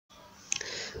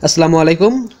আসসালামু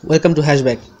আলাইকুম, welcome to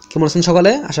hatchback. কেমন আছেন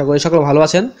সকলে? আশা করি সকলে ভালো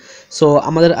আছেন। সো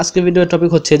আমাদের আজকের ভিডিওর টপিক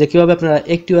হচ্ছে যে কীভাবে আপনারা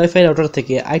একটি ওয়াইফাই রাউটার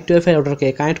থেকে আরেকটি ওয়াইফাই রাউটারকে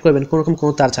কানেক্ট করবেন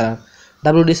কোনো তার ছাড়া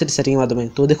WDS সেটিংয়ের মাধ্যমে।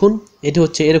 তো দেখুন, এটি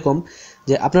হচ্ছে এরকম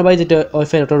যে আপনার বাড়িতে একটা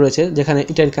ওয়াইফাই রাউটার রয়েছে যেখানে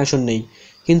ইন্টারনেট কানেকশন নেই,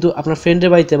 কিন্তু আপনার ফ্রেন্ডের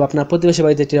বাড়িতে বা আপনার প্রতিবেশী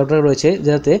বাড়িতে একটি রাউটার রয়েছে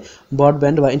যেটাতে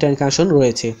ব্রডব্যান্ড বা ইন্টারনেট কানেকশন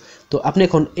রয়েছে। তো আপনি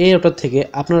এখন এই রাউটার থেকে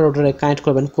আপনার রাউটারে কানেক্ট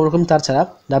করবেন কোনোরকম তার ছাড়া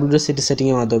WDS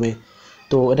সেটিংয়ের মাধ্যমে।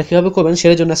 তো এটা কীভাবে করবেন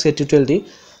সেটার জন্য আজকে টিউটোরিয়ালটি।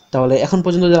 তাহলে এখন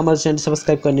পর্যন্ত যদি আমাদের চ্যানেলটি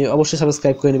সাবস্ক্রাইব করেনি অবশ্যই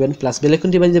সাবস্ক্রাইব করে নেবেন, প্লাস বেল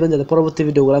আইকনটি বাজিয়ে দেবেন যাতে পরবর্তী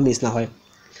ভিডিওগুলো মিস না হয়।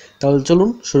 তাহলে চলুন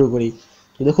শুরু করি।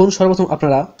 তো দেখুন, সর্বপ্রথম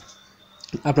আপনারা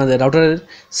আপনাদের রাউটারের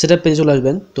সেটআপ পেজে চলে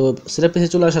আসবেন। তো সেটআপ পেজে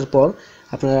চলে আসার পর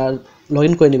আপনারা লগ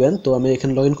ইন করে নেবেন। তো আমি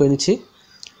এখানে লগ ইন করে নিচ্ছি।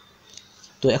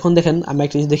 তো এখন দেখেন, আমি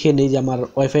একটা জিনিস দেখিয়ে নিই যে আমার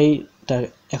ওয়াইফাইটা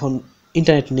এখন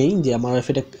ইন্টারনেট নেই, যে আমার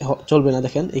ওয়াইফাইটা চলবে না।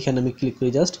 দেখেন এখানে আমি ক্লিক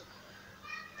করি, জাস্ট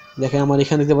দেখেন আমার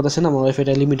এখানে দেখতে পাচ্ছেন আমার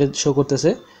ওয়াইফাইটা লিমিটেড শো করতেছে।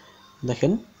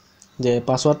 দেখেন যে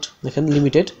পাসওয়ার্ড দেখেন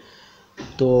লিমিটেড।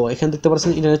 তো এখানে দেখতে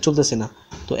পাচ্ছেন ইন্টারনেট চলতেছে না।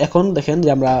 তো এখন দেখেন যে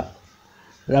আমরা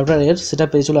রাউটারের সেটআপ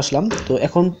পেজে চলে আসলাম। তো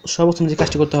এখন সর্বপ্রথম যে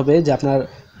কাজটি করতে হবে যে আপনার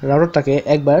রাউটারটাকে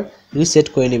একবার রিসেট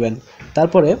করে নেবেন।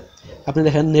 তারপরে আপনি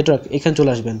দেখেন নেটওয়ার্ক এখানে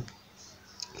চলে আসবেন।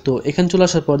 তো এখানে চলে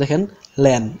আসার পর দেখেন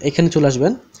ল্যান এখানে চলে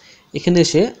আসবেন। এখানে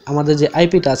এসে আমাদের যে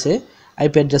আইপিটা আছে,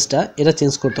 আইপি অ্যাড্রেসটা এটা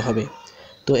চেঞ্জ করতে হবে।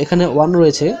 তো এখানে 1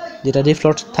 রয়েছে যেটা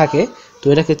ডিফল্ট থাকে। তো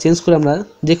এটাকে চেঞ্জ করে আমরা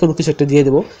যে কোনো কিছু একটা দিয়ে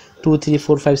দেবো, 2 3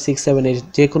 4 5 6 7 8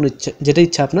 যে কোনো যেটা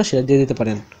ইচ্ছা আপনার সেটা দিয়ে দিতে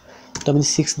পারেন। তো আমি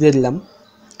 6 দিয়ে দিলাম,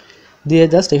 দিয়ে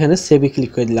জাস্ট এখানে সেভে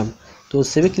ক্লিক করে দিলাম। তো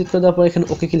সেভে ক্লিক করে দেওয়ার পর এখানে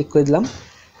ওকে ক্লিক করে দিলাম।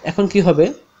 এখন কি হবে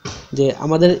যে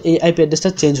আমাদের এই আইপি অ্যাড্রেসটা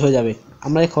চেঞ্জ হয়ে যাবে।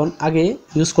 আমরা এখন আগে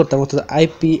ইউজ করতাম, অর্থাৎ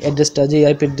আইপি অ্যাড্রেসটা যে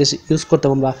আইপি অ্যাড্রেস ইউজ করতাম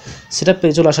আমরা সেটআপ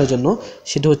পেজে চলে আসার জন্য,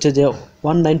 সেটা হচ্ছে যে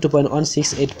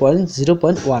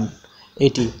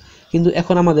 192.168.0.180। কিন্তু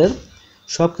এখন আমাদের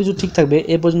সব কিছু ঠিক থাকবে,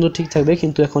 এ পর্যন্ত ঠিক থাকবে,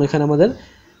 কিন্তু এখন এখানে আমাদের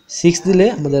 6 দিলে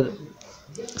আমাদের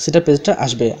সেটআপ পেজটা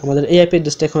আসবে। আমাদের এই আইপি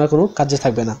অ্যাড্রেসটা এখন আর কোনো কাজে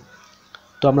থাকবে না।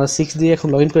 তো আমরা 6 দিয়ে এখন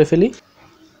লগ ইন করে ফেলি।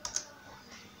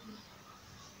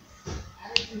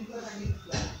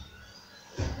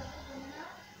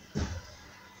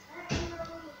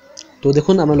 তো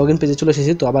দেখুন আমরা লগ ইন পেজে চলে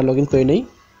এসেছি। তো আবার লগ ইন করে নেই।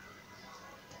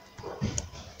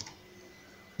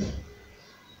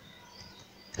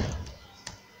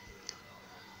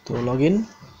 তো লগ ইন।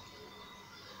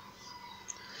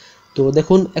 তো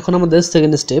দেখুন এখন আমাদের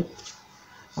সেকেন্ড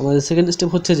স্টেপ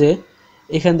হচ্ছে যে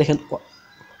এখানে দেখেন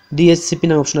DHCP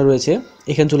নামে অপশন রয়েছে,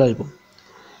 এখানে চলে আসবো।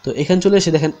 তো এখানে চলে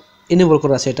এসে দেখেন এনেবল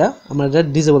করা আছে, এটা আমরা এটা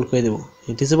ডিসেবল করে দেবো।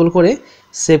 ডিসেবল করে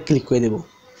সেভ ক্লিক করে দেবো।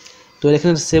 তো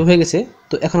এখানে সেভ হয়ে গেছে।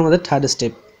 তো এখন আমাদের থার্ড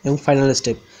স্টেপ এবং ফাইনাল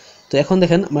স্টেপ। তো এখন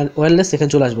দেখেন আমার ওয়্যারলেস এখানে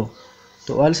চলে আসবো।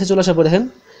 তো ওয়্যারলেসে চলে আসার পর দেখেন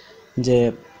যে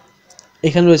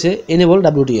এখানে রয়েছে এনেবল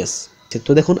WDS।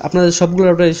 তো দেখুন আপনাদের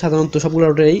সাধারণত সবগুলো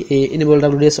রাউটারেই এই এনেবল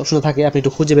WDS অপশন থাকে, আপনি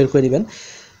একটু খুঁজে বের করে দিবেন।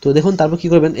 তো দেখুন তারপর কী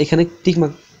করবেন, এখানে টিক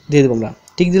মার্ক দিয়ে দেবো আমরা।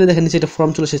 টিক দিলে দেখেন নিচে একটা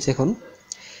ফর্ম চলে এসেছে। এখন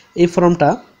এই ফর্মটা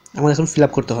আমাদের এখন ফিল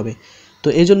আপ করতে হবে। তো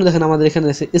এই জন্য দেখেন আমাদের এখানে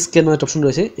আছে স্ক্যান একটা অপশন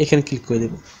রয়েছে, এখানে ক্লিক করে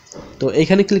দেবো। তো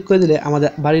এইখানে ক্লিক করে দিলে আমাদের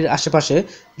বাড়ির আশেপাশে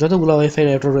যতগুলো ওয়াইফাই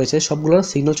রাউটার রয়েছে সবগুলোর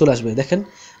সিগন্যাল চলে আসবে। দেখেন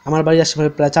আমার বাড়ির আশেপাশে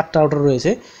প্রায় 4টা রাউটার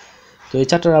রয়েছে। তো এই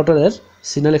 4টা রাউটারের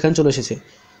সিগন্যাল এখানে চলে এসেছে।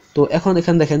 তো এখন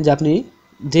এখানে দেখেন যে আপনি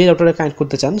যে রাউটারে কানেক্ট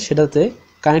করতে চান সেটাতে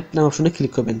কানেক্ট নাম অপশনে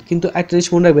ক্লিক করবেন, কিন্তু একটা জিনিস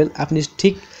মনে রাখবেন আপনি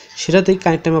ঠিক সেটাতেই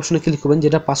কানেক্ট নাম অপশনে ক্লিক করবেন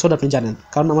যেটা পাসওয়ার্ড আপনি জানেন,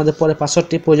 কারণ আমাদের পরে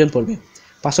পাসওয়ার্ডটি প্রয়োজন পড়বে।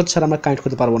 পাসওয়ার্ড ছাড়া আমরা কানেক্ট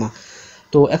করতে পারবো না।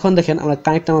 তো এখন দেখেন আমরা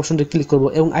কানেক্ট নাম অপশনটি ক্লিক করব,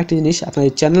 এবং আরেকটি জিনিস আপনার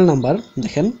চ্যানেল নাম্বার,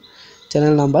 দেখেন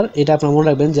চ্যানেল নাম্বার এটা আপনার মনে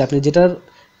রাখবেন যে আপনি যেটার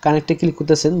কানেক্টে ক্লিক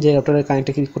করতেছেন, যে রাউটারের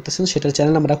কানেক্টে ক্লিক করতেছেন সেটার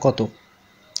চ্যানেল নাম্বারটা কত।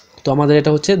 তো আমাদের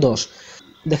এটা হচ্ছে 10।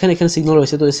 দেখেন এখানে সিগন্যাল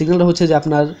রয়েছে। তো এই সিগন্যালটা হচ্ছে যে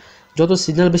আপনার যত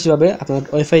সিগন্যাল বেশি পাবে আপনার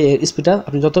ওয়াইফাই এর স্পিডটা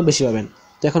আপনি যত বেশি পাবেন।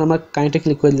 তো এখন আমরা কানেক্টে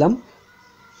ক্লিক করে দিলাম।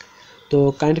 তো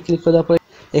কানেক্টে ক্লিক করে দেওয়ার পরে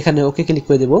এখানে ওকে ক্লিক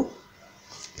করে দেবো।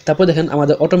 তারপর দেখেন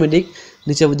আমাদের অটোমেটিক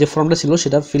নিচে যে ফর্মটা ছিল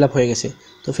সেটা ফিল আপ হয়ে গেছে।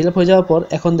 তো ফিল আপ হয়ে যাওয়ার পর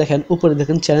এখন দেখেন উপরে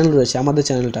দেখেন চ্যানেল রয়েছে, আমাদের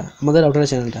চ্যানেলটা, আমাদের রাউটারের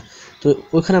চ্যানেলটা। তো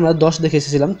ওইখানে আমরা 10 দেখে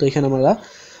এসেছিলাম, তো এখানে আমরা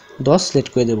 10 সিলেক্ট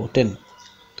করে দেবো, 10।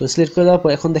 তো সিলেক্ট করে দেওয়ার পর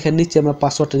এখন দেখেন নিচে আমরা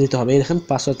পাসওয়ার্ডটা দিতে হবে। এই দেখেন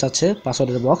পাসওয়ার্ড চাচ্ছে,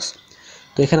 পাসওয়ার্ডের বক্স।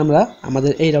 তো এখানে আমরা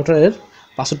আমাদের এই রাউটারের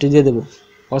পাসওয়ার্ডটি দিয়ে দেবো,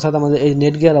 অর্থাৎ আমাদের এই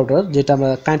নেট গিয়ার রাউটার যেটা আমরা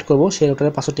কানেক্ট করবো সেই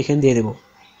রাউটারের পাসওয়ার্ডটি এখানে দিয়ে দেবো।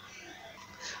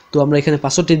 তো আমরা এখানে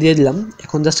পাসওয়ার্ডটি দিয়ে দিলাম।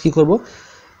 এখন জাস্ট কী করবো,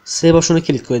 সেভ অপশনে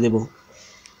ক্লিক করে দেব।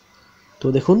 তো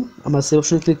দেখুন আমরা সেভ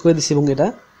অপশনে ক্লিক করে দিচ্ছি এবং এটা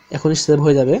এখনই সেভ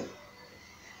হয়ে যাবে।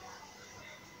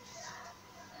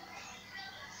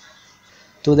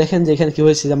 তো দেখেন যে এখানে কী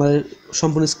হয়েছে যে আমাদের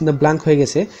সম্পূর্ণ স্ক্রিনটা ব্ল্যাঙ্ক হয়ে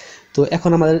গেছে। তো এখন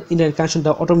আমাদের ইন্টারনেট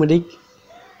কানেকশনটা অটোমেটিক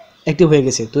অ্যাক্টিভ হয়ে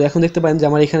গেছে। তো এখন দেখতে পারেন যে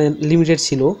আমার এখানে লিমিটেড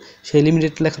ছিল, সেই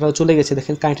লিমিটেড লেখাটাও চলে গেছে।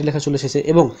 দেখেন কানেক্টেড লেখা চলে এসেছে,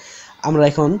 এবং আমরা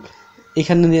এখন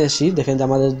এখানে নিয়ে আসি, দেখেন যে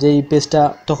আমাদের যেই পেজটা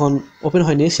তখন ওপেন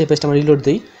হয়নি সেই পেজটা আমরা রিলোড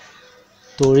দিই।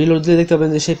 তো রিলোড দিলে দেখতে পাবেন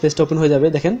যে সেই পেজটা ওপেন হয়ে যাবে।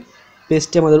 দেখেন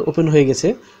পেজটি আমাদের ওপেন হয়ে গেছে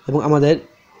এবং আমাদের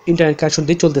ইন্টারনেট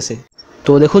কানেকশনটি চলতেছে।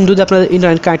 তো দেখুন যদি আপনার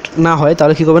ইন্টারনেট কানেক্ট না হয়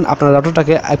তাহলে কী করবেন, আপনার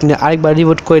রাউটারটাকে আপনি আরেকবার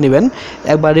রিবুট করে নেবেন।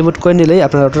 একবার রিবুট করে নিলেই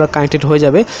আপনার রাউটারটা কানেক্টেড হয়ে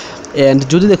যাবে। অ্যান্ড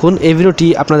যদি দেখুন এই ভিডিওটি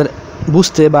আপনাদের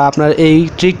বুঝতে বা আপনার এই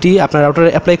ট্রিকটি আপনার রাউটারে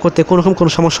অ্যাপ্লাই করতে কোনো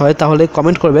সমস্যা হয় তাহলে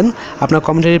কমেন্ট করবেন। আপনার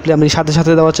কমেন্টের রিপ্লাই আমি সাথে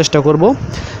সাথে দেওয়ার চেষ্টা করব।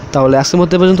 তাহলে আজকের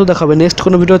মধ্যে পর্যন্ত দেখা হবে নেক্সট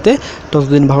কোনো ভিডিওতে।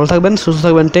 ততদিন ভালো থাকবেন, সুস্থ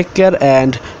থাকবেন, take care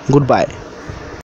and good bye.